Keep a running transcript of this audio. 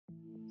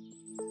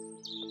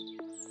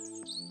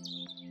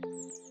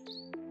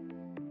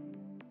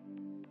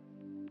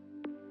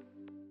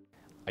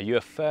Are you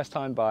a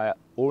first-time buyer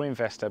or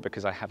investor?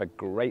 Because I have a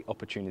great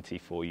opportunity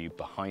for you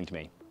behind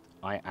me.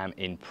 I am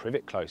in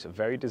Privet Close, a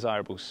very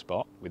desirable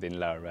spot within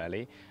Lower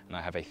Raleigh, and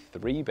I have a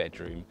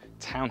 3-bedroom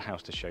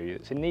townhouse to show you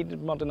that's in need of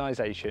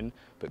modernisation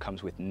but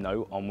comes with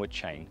no onward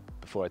chain.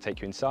 Before I take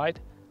you inside,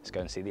 let's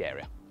go and see the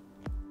area.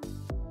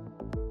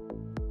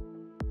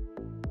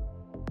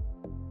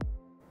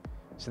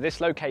 So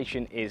this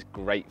location is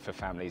great for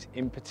families,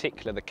 in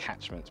particular the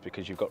catchments,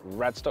 because you've got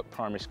Radstock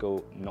Primary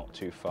School not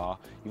too far.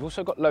 You've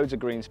also got loads of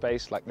green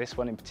space, like this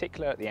one in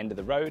particular at the end of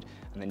the road,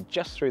 and then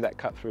just through that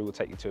cut through will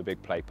take you to a big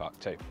play park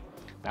too.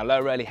 Now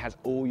Lower Raleigh has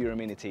all your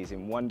amenities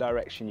in one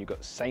direction. You've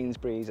got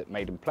Sainsbury's at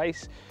Maiden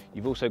Place,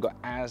 you've also got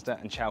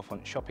Asda and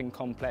Chalfont Shopping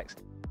Complex.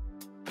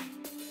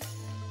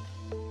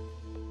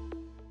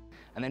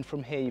 And then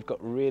from here you've got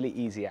really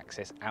easy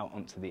access out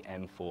onto the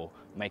M4,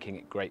 making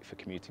it great for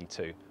commuting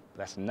too. But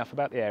that's enough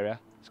about the area,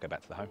 let's go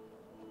back to the home.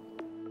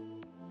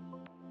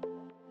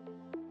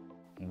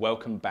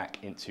 Welcome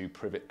back into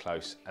Privet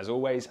Close. As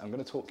always, I'm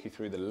going to talk you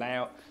through the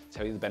layout,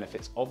 tell you the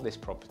benefits of this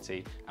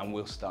property, and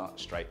we'll start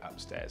straight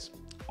upstairs.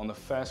 On the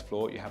first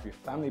floor, you have your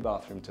family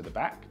bathroom to the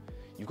back.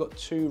 You've got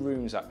 2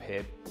 rooms up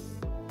here,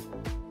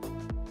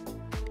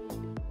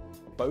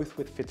 both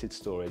with fitted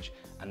storage,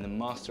 and the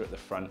master at the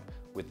front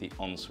with the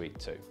ensuite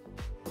too.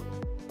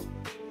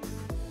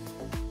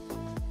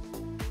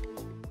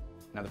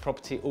 Now the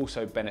property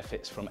also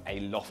benefits from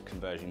a loft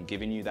conversion,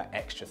 giving you that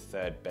extra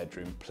 3rd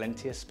bedroom,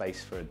 plenty of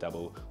space for a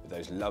double with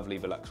those lovely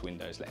Velux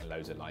windows letting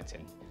loads of light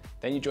in.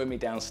 Then you join me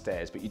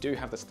downstairs, but you do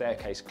have the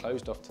staircase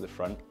closed off to the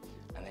front,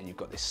 and then you've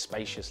got this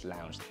spacious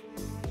lounge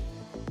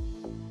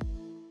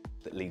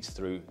that leads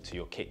through to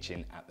your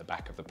kitchen at the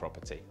back of the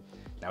property.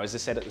 Now, as I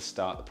said at the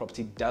start, the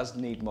property does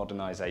need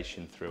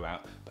modernisation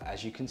throughout, but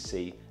as you can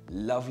see,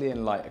 lovely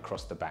and light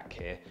across the back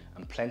here,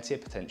 and plenty of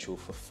potential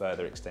for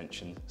further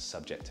extension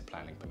subject to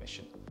planning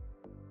permission.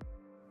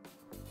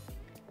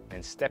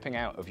 Then stepping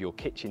out of your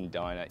kitchen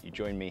diner, you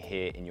join me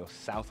here in your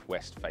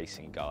southwest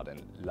facing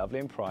garden. Lovely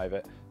and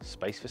private,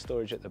 space for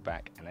storage at the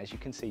back, and as you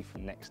can see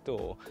from next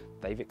door,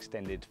 they've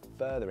extended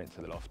further into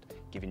the loft,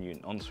 giving you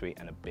an ensuite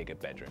and a bigger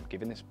bedroom,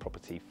 giving this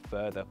property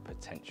further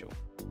potential.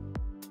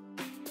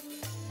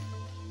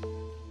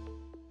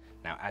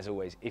 Now, as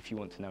always, if you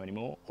want to know any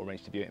more or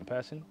arrange to view it in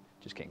person,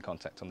 just get in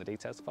contact on the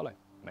details to follow.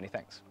 Many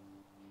thanks.